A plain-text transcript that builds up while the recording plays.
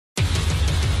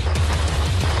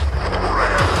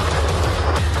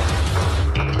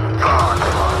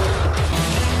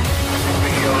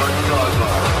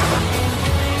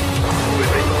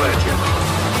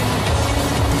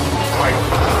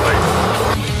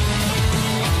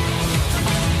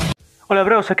Hola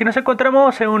Bros, aquí nos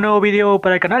encontramos en un nuevo video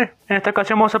para el canal. En esta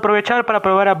ocasión vamos a aprovechar para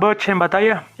probar a Butch en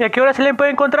batalla, y aquí ahora se le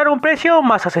puede encontrar un precio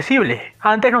más accesible.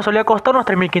 Antes nos solía costar unos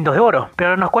 3.500 de oro,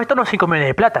 pero ahora nos cuesta unos 5 millones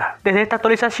de plata. Desde esta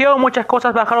actualización muchas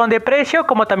cosas bajaron de precio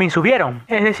como también subieron.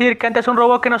 Es decir que antes un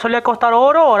robot que nos solía costar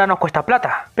oro ahora nos cuesta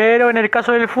plata. Pero en el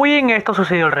caso del Fujin esto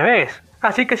sucedió al revés.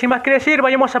 Así que sin más que decir,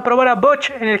 vayamos a probar a Butch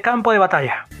en el campo de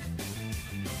batalla.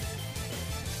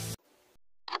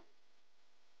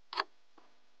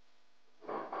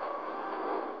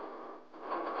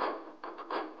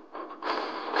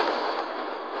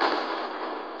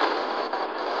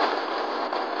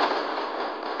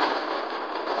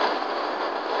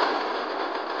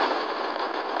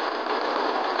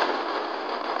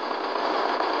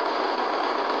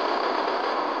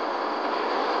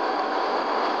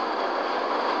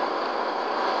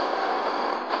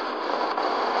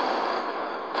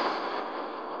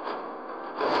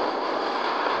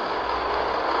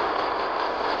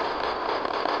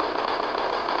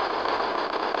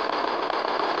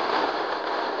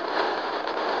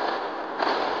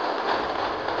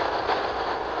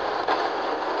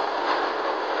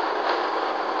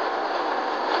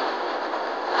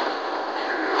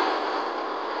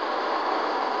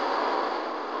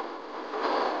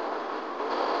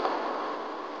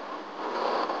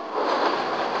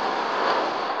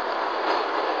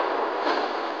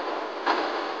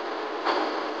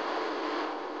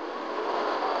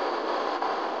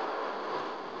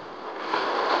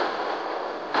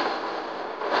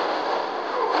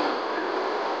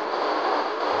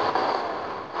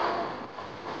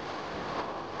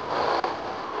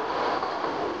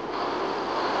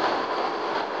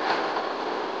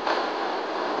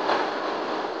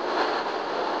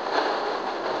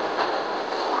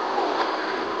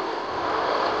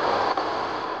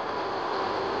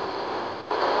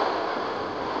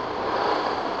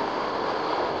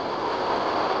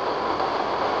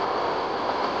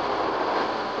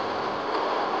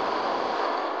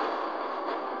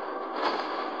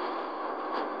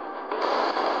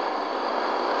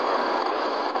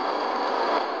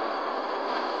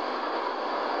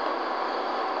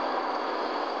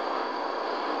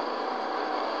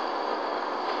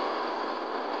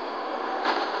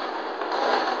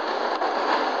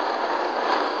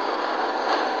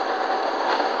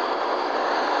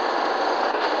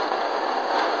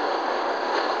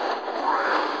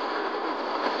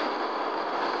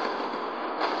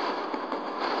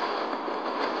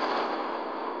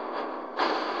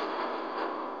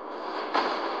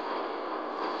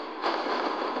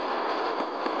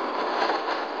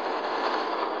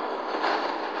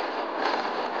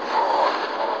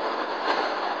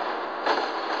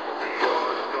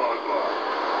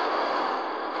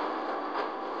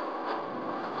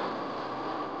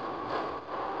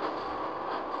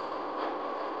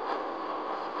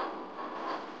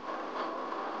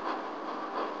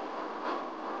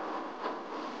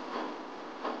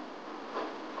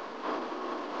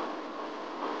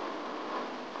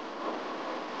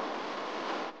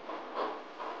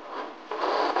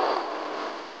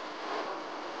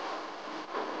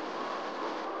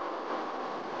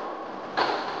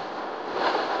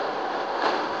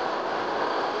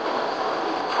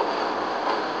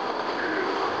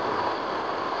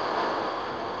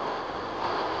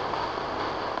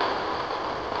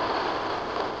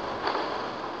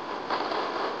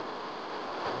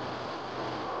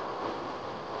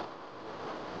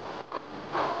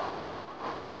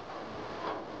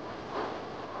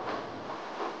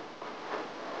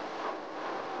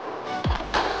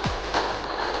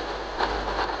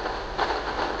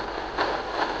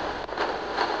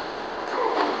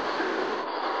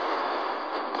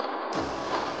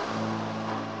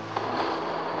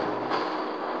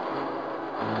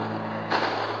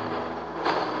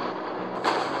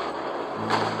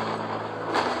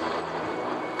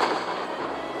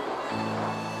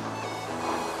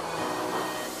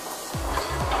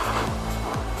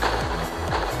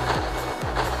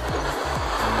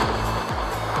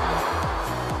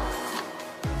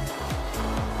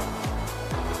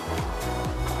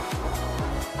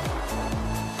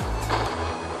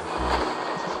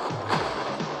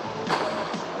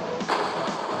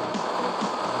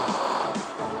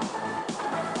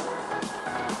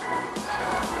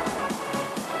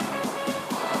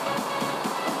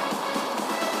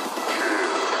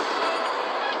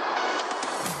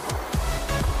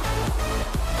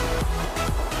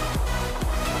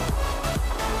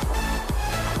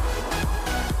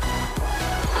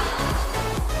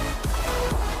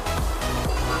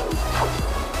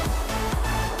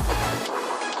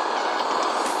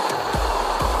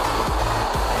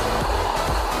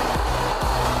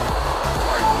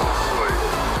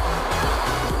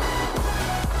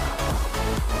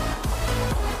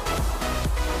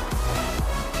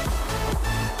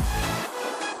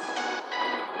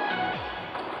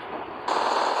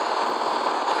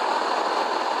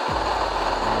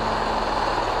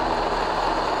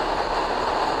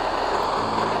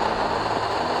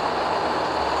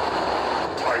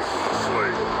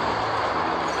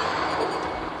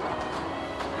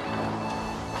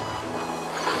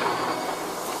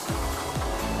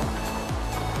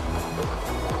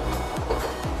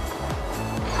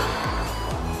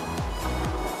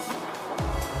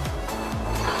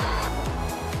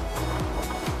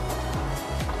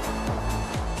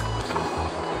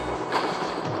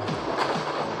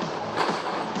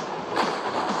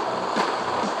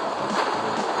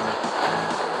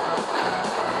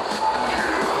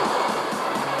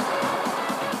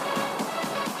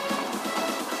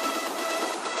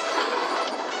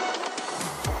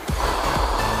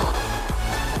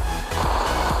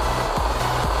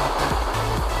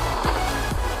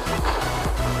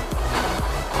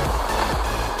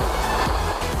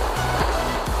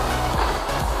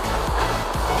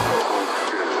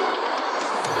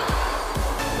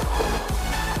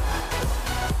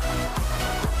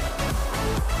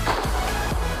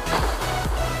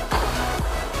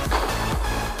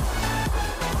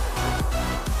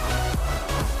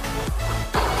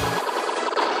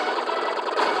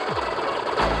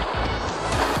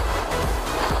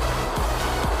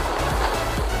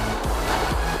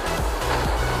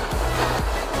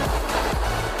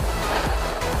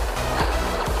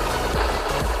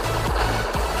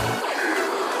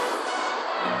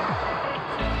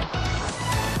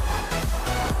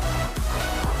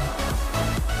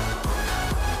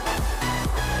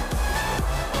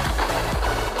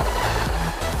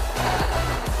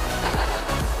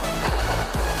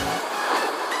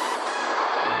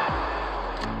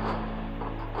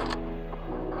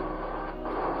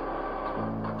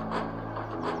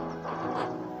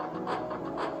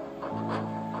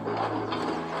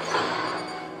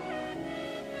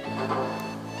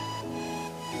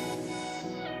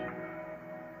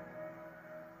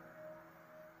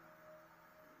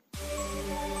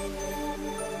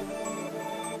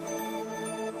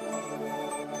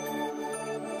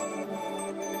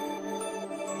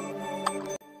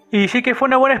 Y sí que fue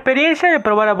una buena experiencia de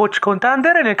probar a Butch con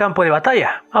Thunder en el campo de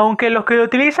batalla, aunque los que lo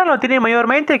utilizan lo tienen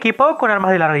mayormente equipado con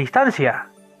armas de larga distancia.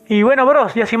 Y bueno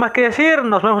bros, ya sin más que decir,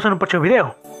 nos vemos en un próximo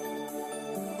video.